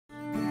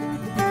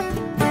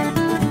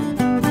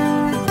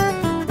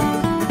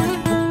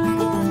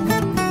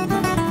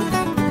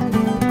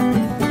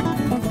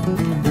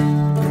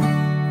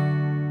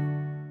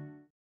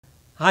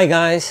Hi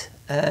guys,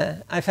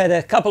 I've had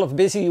a couple of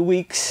busy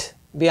weeks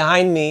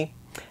behind me.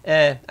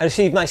 I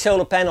received my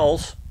solar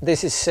panels.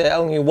 This is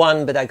only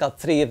one, but I got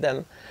three of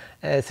them,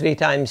 3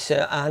 times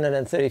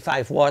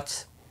 135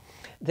 watts.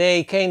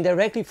 They came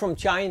directly from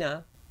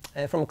China,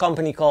 from a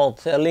company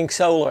called Link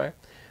Solar,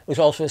 who's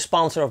also a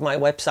sponsor of my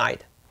website.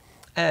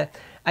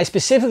 I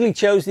specifically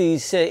chose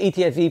these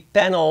ETFE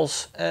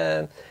panels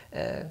to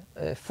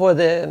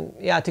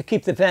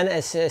keep the van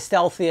as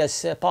stealthy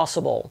as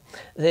possible.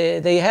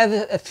 They have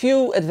a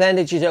few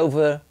advantages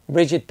over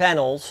rigid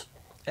panels,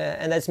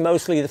 and that's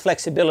mostly the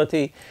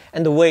flexibility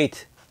and the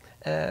weight,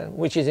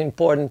 which is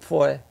important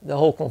for the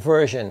whole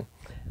conversion.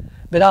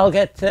 But I'll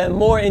get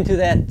more into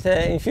that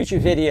in future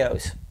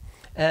videos.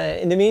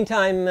 In the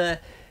meantime,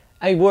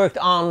 I worked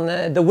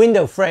on the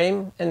window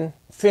frame and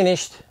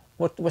finished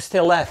what was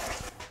still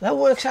left. That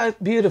works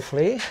out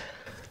beautifully.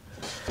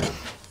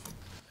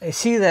 I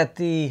see that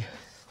the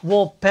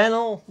wall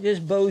panel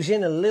just bows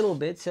in a little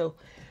bit, so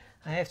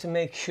I have to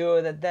make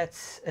sure that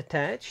that's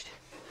attached.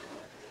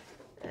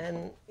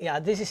 And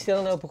yeah, this is still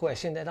an open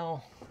question.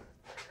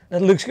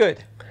 That looks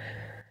good.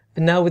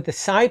 But now with the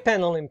side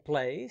panel in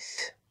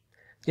place,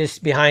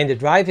 just behind the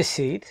driver's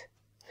seat,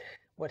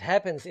 what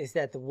happens is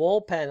that the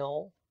wall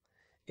panel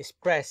is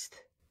pressed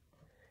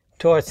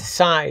towards the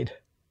side,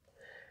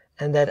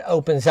 and that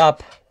opens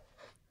up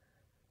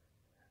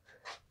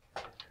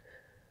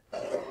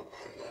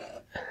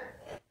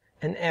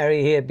an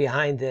area here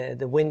behind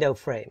the window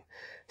frame.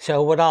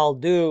 So what I'll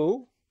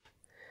do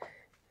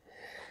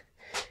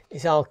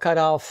is I'll cut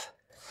off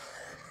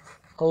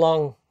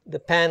along the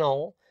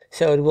panel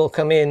so it will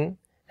come in,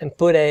 and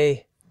put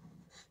a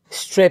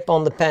strip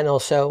on the panel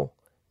so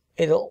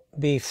it'll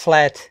be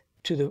flat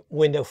to the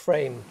window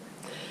frame.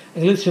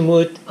 I glued some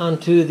wood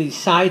onto the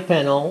side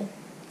panel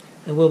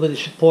and will be the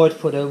support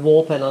for the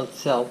wall panel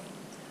itself,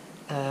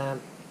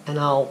 and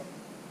I'll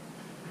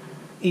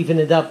even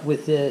it up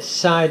with the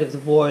side of the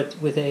board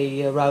with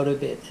a router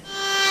bit.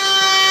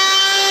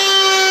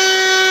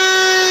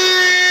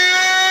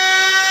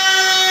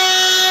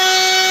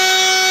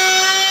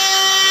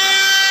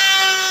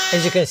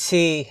 As you can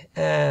see,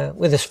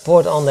 with the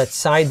support on that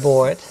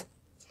sideboard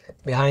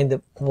behind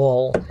the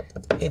wall,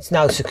 it's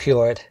now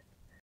secured.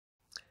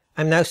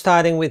 I'm now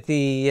starting with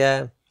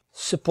the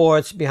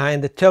supports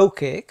behind the toe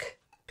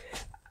kick.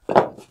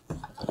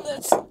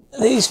 That's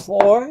these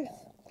 4.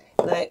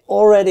 And I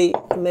already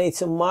made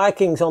some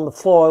markings on the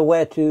floor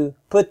where to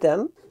put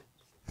them.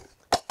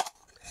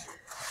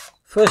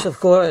 First, of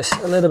course,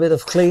 a little bit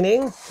of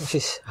cleaning, which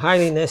is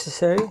highly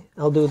necessary.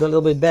 I'll do it a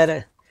little bit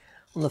better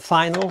on the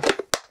final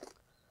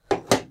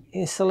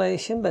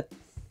installation, but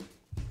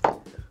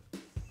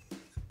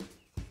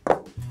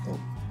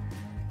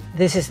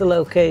this is the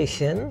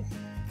location.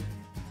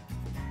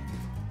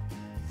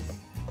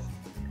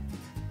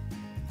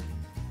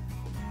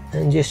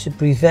 And just to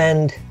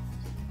prevent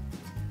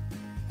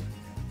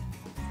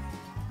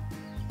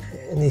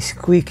any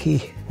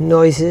squeaky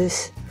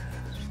noises,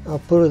 I'll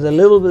put it a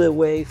little bit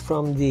away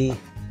from the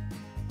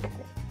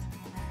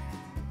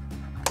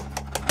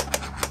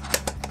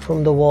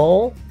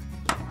wall.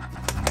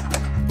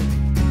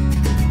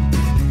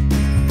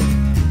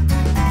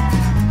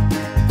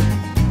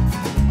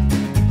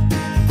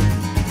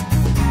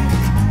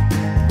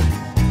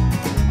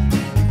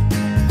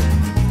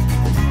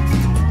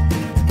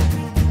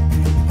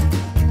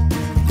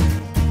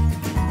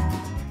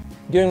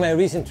 During my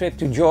recent trip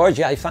to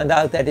Georgia, I found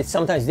out that it's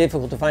sometimes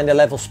difficult to find a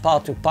level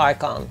spot to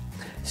park on.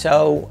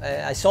 So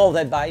I solved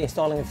that by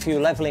installing a few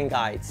leveling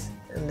guides.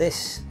 And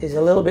this is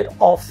a little bit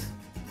off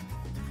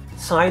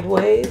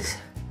sideways,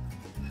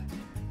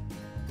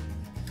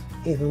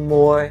 even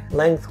more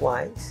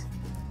lengthwise.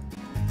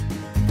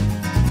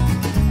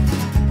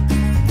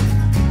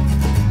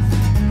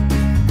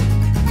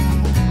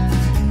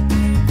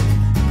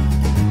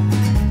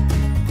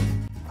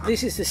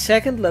 This is the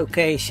second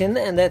location,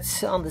 and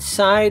that's on the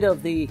side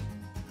of the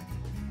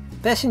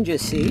passenger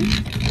seat.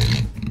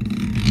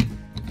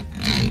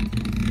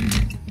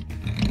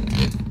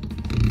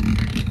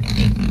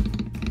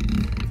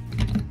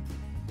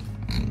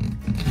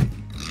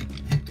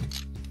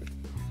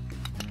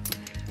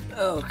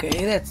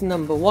 Okay, that's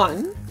number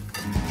 1.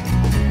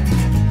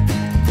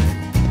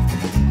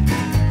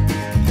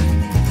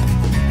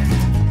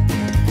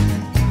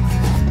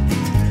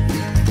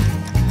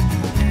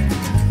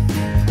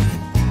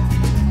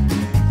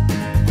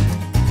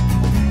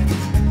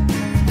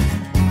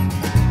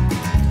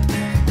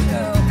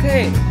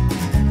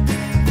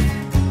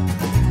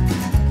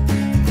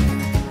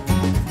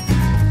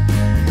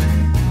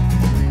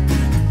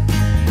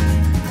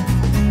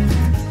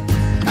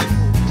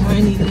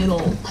 Tiny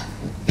little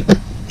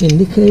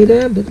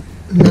indicator, but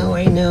now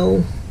I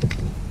know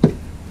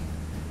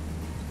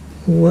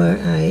where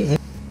I am.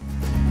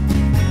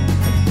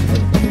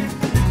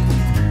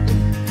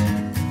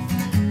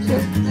 So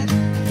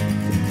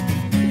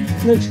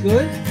that looks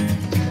good.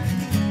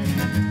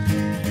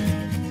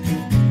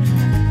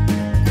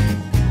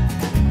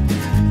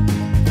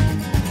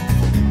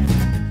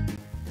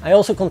 I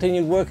also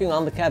continued working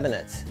on the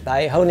cabinets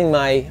by honing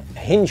my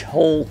hinge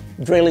hole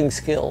drilling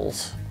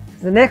skills.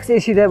 The next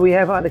issue that we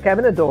have are the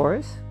cabinet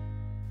doors.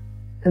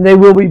 And they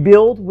will be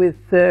built with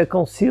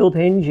concealed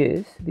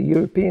hinges, the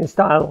European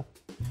style.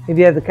 If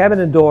you have the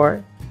cabinet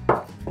door,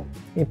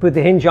 you put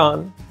the hinge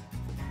on,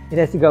 it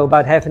has to go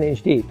about ½ an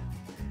inch deep.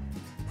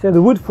 So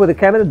the wood for the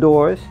cabinet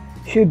doors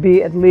should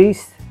be at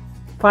least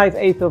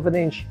 5/8 of an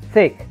inch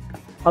thick.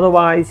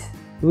 Otherwise,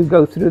 it would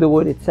go through the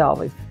wood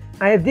itself.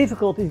 I have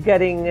difficulties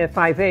getting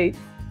 5/8,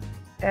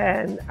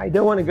 and I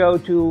don't want to go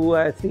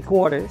to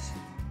 3/4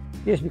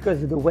 just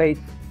because of the weight.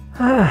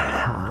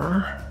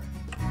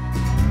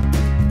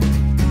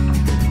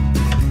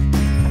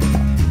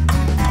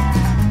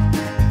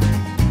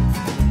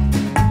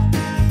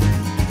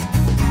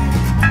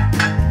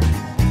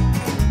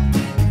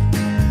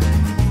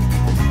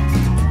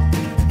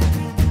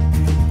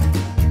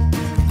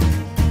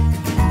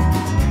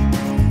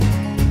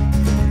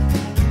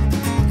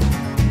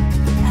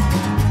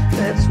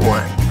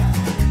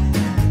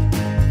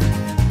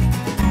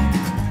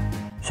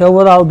 So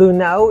what I'll do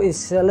now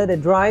is let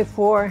it dry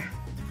for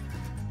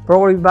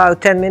probably about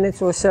 10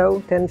 minutes or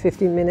so,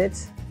 10-15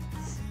 minutes,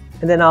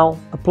 and then I'll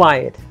apply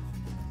it.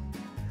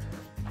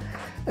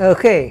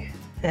 Okay,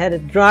 I had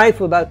it dry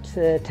for about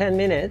 10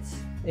 minutes,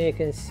 and you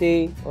can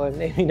see, or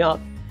maybe not,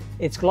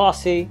 it's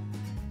glossy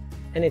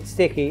and it's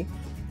sticky.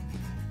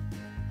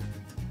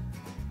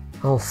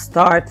 I'll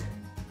start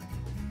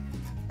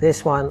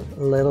this one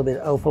a little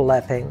bit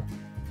overlapping.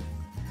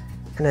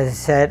 And as I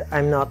said,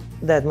 I'm not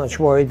that much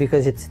worried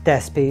because it's a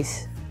test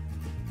piece.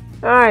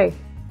 Hi,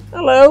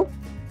 hello.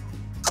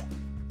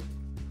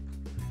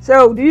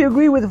 So, do you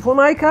agree with the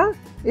Formica?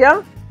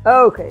 Yeah?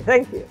 Okay,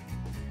 thank you.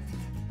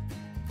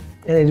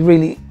 And it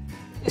really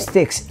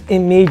sticks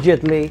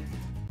immediately.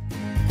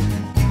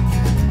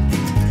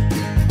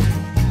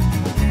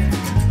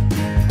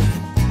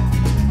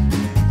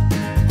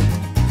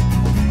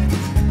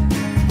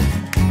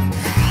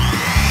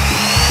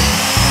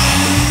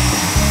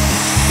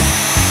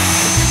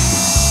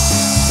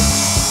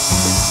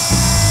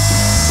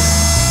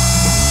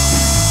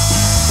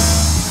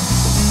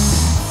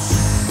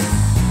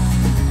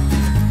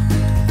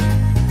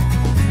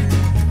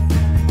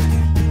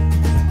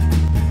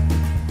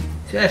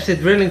 So after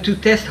drilling 2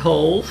 test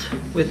holes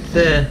with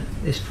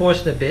this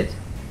Forstner bit,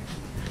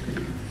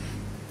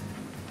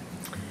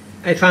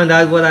 I found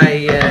out what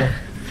I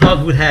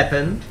thought would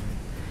happen.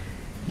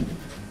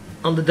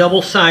 On the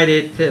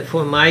double-sided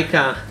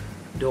Formica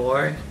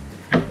door,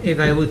 if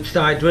I would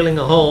start drilling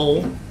a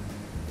hole,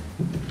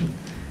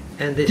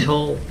 and this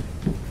hole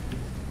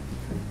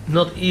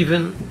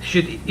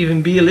should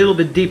even be a little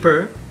bit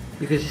deeper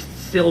because it's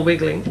still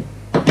wiggling,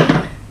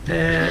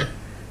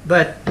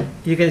 but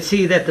you can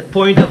see that the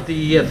point of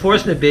the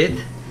Forstner bit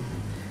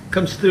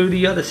comes through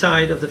the other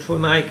side of the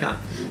Formica,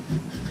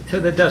 so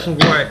that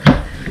doesn't work.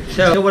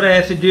 So what I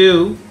have to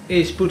do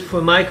is put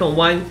Formica on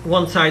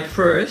one side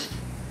first,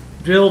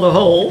 drill the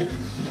hole,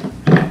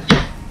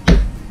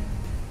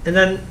 and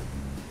then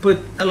put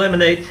a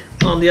laminate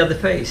on the other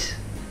face,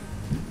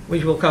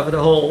 which will cover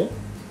the hole,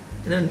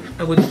 and then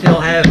I would still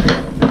have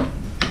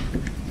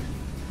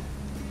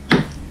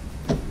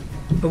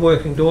a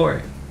working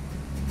door.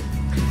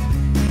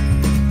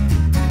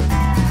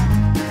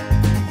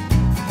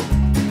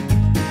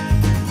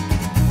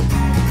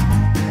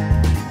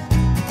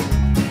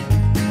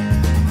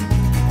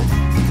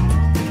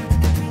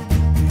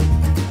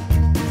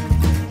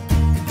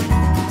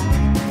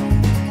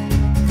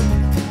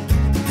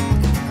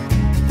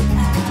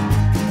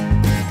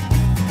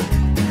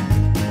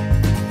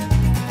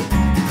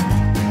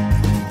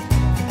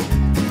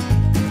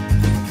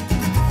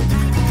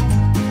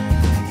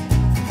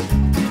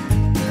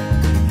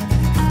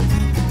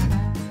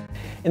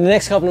 In the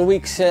next couple of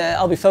weeks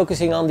I'll be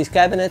focusing on these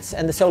cabinets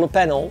and the solar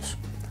panels.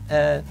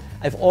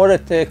 I've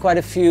ordered quite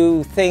a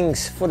few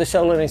things for the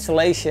solar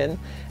installation,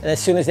 and as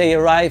soon as they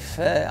arrive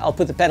I'll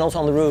put the panels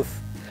on the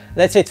roof.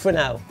 That's it for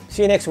now.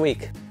 See you next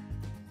week.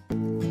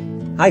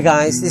 Hi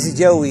guys, this is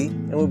Joey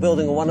and we're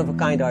building a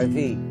one-of-a-kind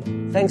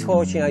RV. Thanks for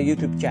watching our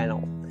YouTube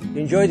channel. If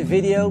you enjoyed the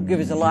video, give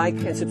us a like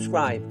and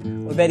subscribe,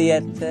 or better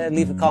yet,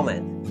 leave a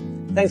comment.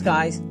 Thanks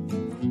guys.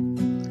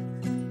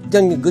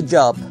 Done a good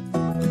job.